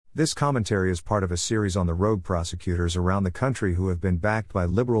This commentary is part of a series on the rogue prosecutors around the country who have been backed by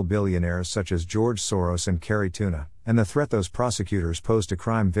liberal billionaires such as George Soros and Carrie Tuna, and the threat those prosecutors pose to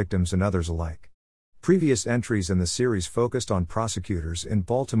crime victims and others alike. Previous entries in the series focused on prosecutors in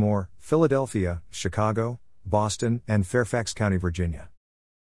Baltimore, Philadelphia, Chicago, Boston, and Fairfax County, Virginia.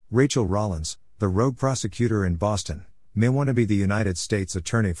 Rachel Rollins, the rogue prosecutor in Boston, may want to be the United States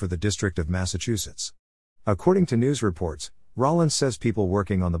Attorney for the District of Massachusetts. According to news reports, Rollins says people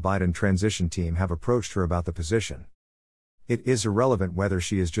working on the Biden transition team have approached her about the position. It is irrelevant whether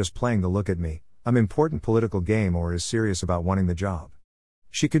she is just playing the look at me, I'm important political game or is serious about wanting the job.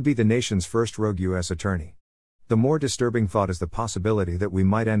 She could be the nation's first rogue U.S. attorney. The more disturbing thought is the possibility that we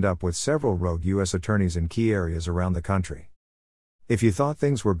might end up with several rogue U.S. attorneys in key areas around the country. If you thought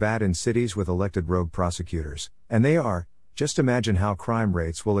things were bad in cities with elected rogue prosecutors, and they are, just imagine how crime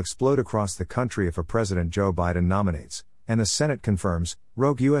rates will explode across the country if a President Joe Biden nominates, and the Senate confirms,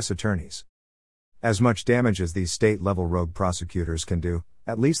 rogue U.S. attorneys. As much damage as these state-level rogue prosecutors can do,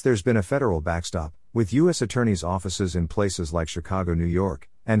 at least there's been a federal backstop, with U.S. attorneys' offices in places like Chicago, New York,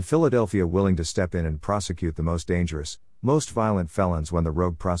 and Philadelphia willing to step in and prosecute the most dangerous, most violent felons when the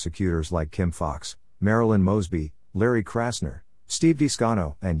rogue prosecutors like Kim Foxx, Marilyn Mosby, Larry Krasner, Steve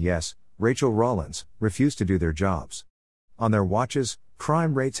Descano, and yes, Rachel Rollins, refuse to do their jobs. On their watches,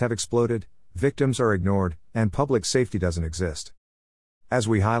 crime rates have exploded, victims are ignored, and public safety doesn't exist. As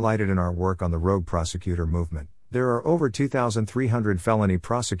we highlighted in our work on the rogue prosecutor movement, there are over 2,300 felony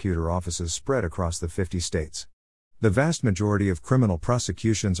prosecutor offices spread across the 50 states. The vast majority of criminal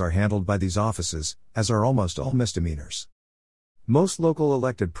prosecutions are handled by these offices, as are almost all misdemeanors. Most local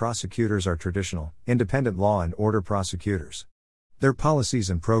elected prosecutors are traditional, independent law and order prosecutors. Their policies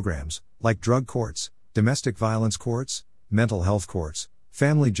and programs, like drug courts, domestic violence courts, mental health courts,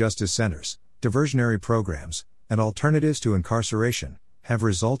 family justice centers, diversionary programs, and alternatives to incarceration, have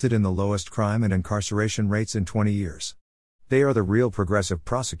resulted in the lowest crime and incarceration rates in 20 years. They are the real progressive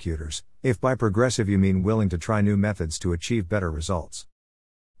prosecutors, if by progressive you mean willing to try new methods to achieve better results.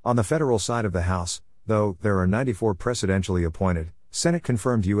 On the federal side of the House, though, there are 94 presidentially appointed,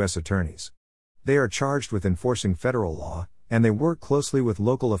 Senate-confirmed U.S. attorneys. They are charged with enforcing federal law, and they work closely with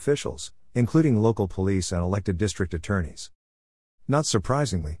local officials, including local police and elected district attorneys. Not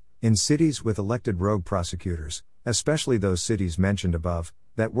surprisingly, in cities with elected rogue prosecutors, especially those cities mentioned above,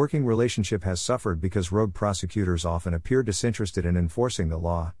 that working relationship has suffered because rogue prosecutors often appear disinterested in enforcing the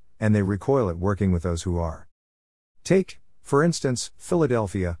law, and they recoil at working with those who are. Take, for instance,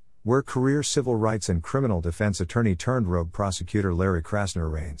 Philadelphia, where career civil rights and criminal defense attorney turned rogue prosecutor Larry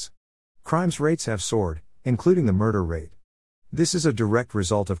Krasner reigns. Crimes rates have soared, including the murder rate. This is a direct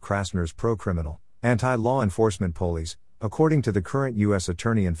result of Krasner's pro-criminal, anti-law enforcement policies, according to the current U.S.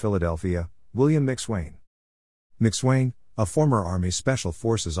 Attorney in Philadelphia, William McSwain. McSwain, a former Army Special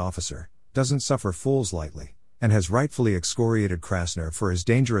Forces officer, doesn't suffer fools lightly, and has rightfully excoriated Krasner for his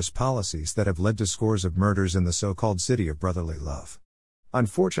dangerous policies that have led to scores of murders in the so-called city of brotherly love.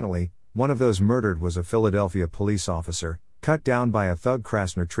 Unfortunately, one of those murdered was a Philadelphia police officer, cut down by a thug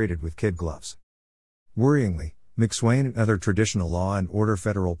Krasner treated with kid gloves. Worryingly, McSwain and other traditional law and order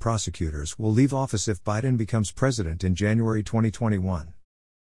federal prosecutors will leave office if Biden becomes president in January 2021.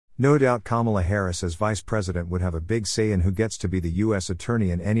 No doubt Kamala Harris as vice president would have a big say in who gets to be the U.S. attorney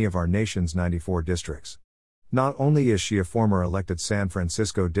in any of our nation's 94 districts. Not only is she a former elected San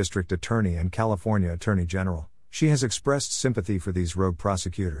Francisco district attorney and California attorney general, she has expressed sympathy for these rogue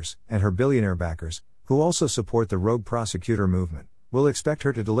prosecutors, and her billionaire backers, who also support the rogue prosecutor movement, will expect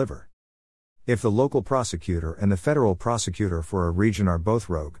her to deliver. If the local prosecutor and the federal prosecutor for a region are both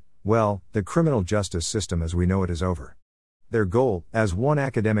rogue, well, the criminal justice system as we know it is over. Their goal, as one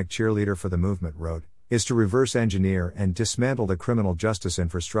academic cheerleader for the movement wrote, is to reverse engineer and dismantle the criminal justice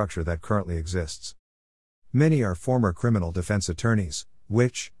infrastructure that currently exists. Many are former criminal defense attorneys,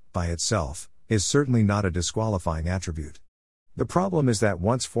 which, by itself, is certainly not a disqualifying attribute. The problem is that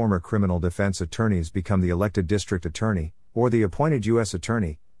once former criminal defense attorneys become the elected district attorney, or the appointed U.S.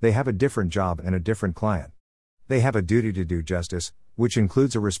 attorney, they have a different job and a different client. They have a duty to do justice, which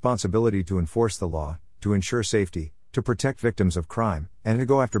includes a responsibility to enforce the law, to ensure safety, to protect victims of crime, and to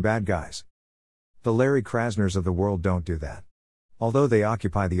go after bad guys. The Larry Krasners of the world don't do that. Although they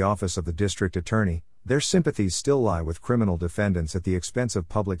occupy the office of the district attorney, their sympathies still lie with criminal defendants at the expense of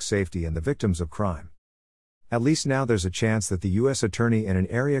public safety and the victims of crime. At least now there's a chance that the U.S. attorney in an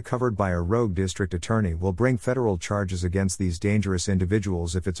area covered by a rogue district attorney will bring federal charges against these dangerous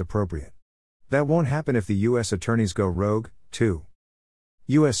individuals if it's appropriate. That won't happen if the U.S. attorneys go rogue, too.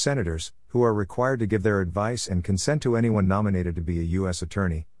 U.S. senators, who are required to give their advice and consent to anyone nominated to be a U.S.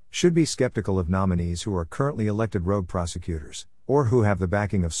 attorney, should be skeptical of nominees who are currently elected rogue prosecutors, or who have the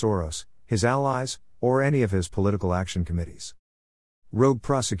backing of Soros, his allies, or any of his political action committees. Rogue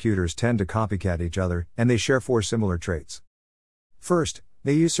prosecutors tend to copycat each other, and they share four similar traits. First,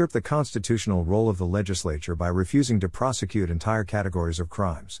 they usurp the constitutional role of the legislature by refusing to prosecute entire categories of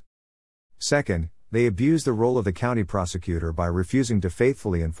crimes. Second, they abuse the role of the county prosecutor by refusing to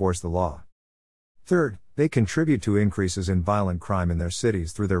faithfully enforce the law. Third, they contribute to increases in violent crime in their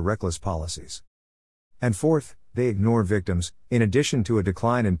cities through their reckless policies. And fourth, they ignore victims, in addition to a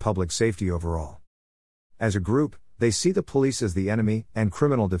decline in public safety overall. As a group, they see the police as the enemy, and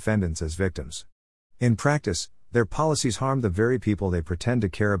criminal defendants as victims. In practice, their policies harm the very people they pretend to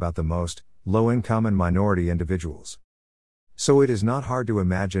care about the most, low-income and minority individuals. So it is not hard to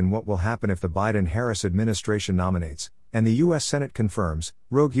imagine what will happen if the Biden-Harris administration nominates, and the U.S. Senate confirms,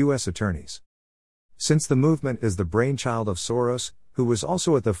 rogue U.S. attorneys. Since the movement is the brainchild of Soros, who was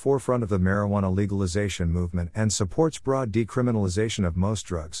also at the forefront of the marijuana legalization movement and supports broad decriminalization of most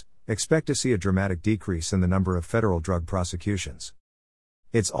drugs, expect to see a dramatic decrease in the number of federal drug prosecutions.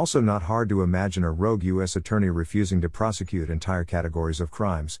 It's also not hard to imagine a rogue U.S. attorney refusing to prosecute entire categories of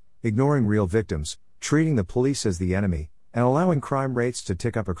crimes, ignoring real victims, treating the police as the enemy, and allowing crime rates to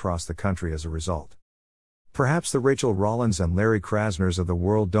tick up across the country as a result. Perhaps the Rachel Rollins and Larry Krasners of the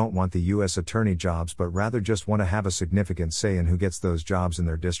world don't want the U.S. attorney jobs but rather just want to have a significant say in who gets those jobs in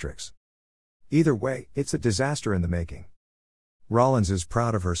their districts. Either way, it's a disaster in the making. Rollins is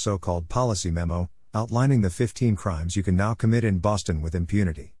proud of her so-called policy memo, outlining the 15 crimes you can now commit in Boston with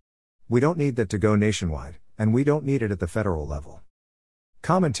impunity. We don't need that to go nationwide, and we don't need it at the federal level.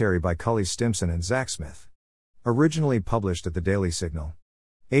 Commentary by Cully Stimson and Zach Smith. Originally published at the Daily Signal.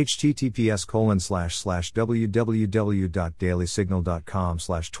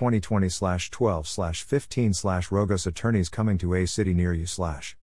 https://www.dailysignal.com/2020/12/15/Rogos Attorneys coming to a city near you/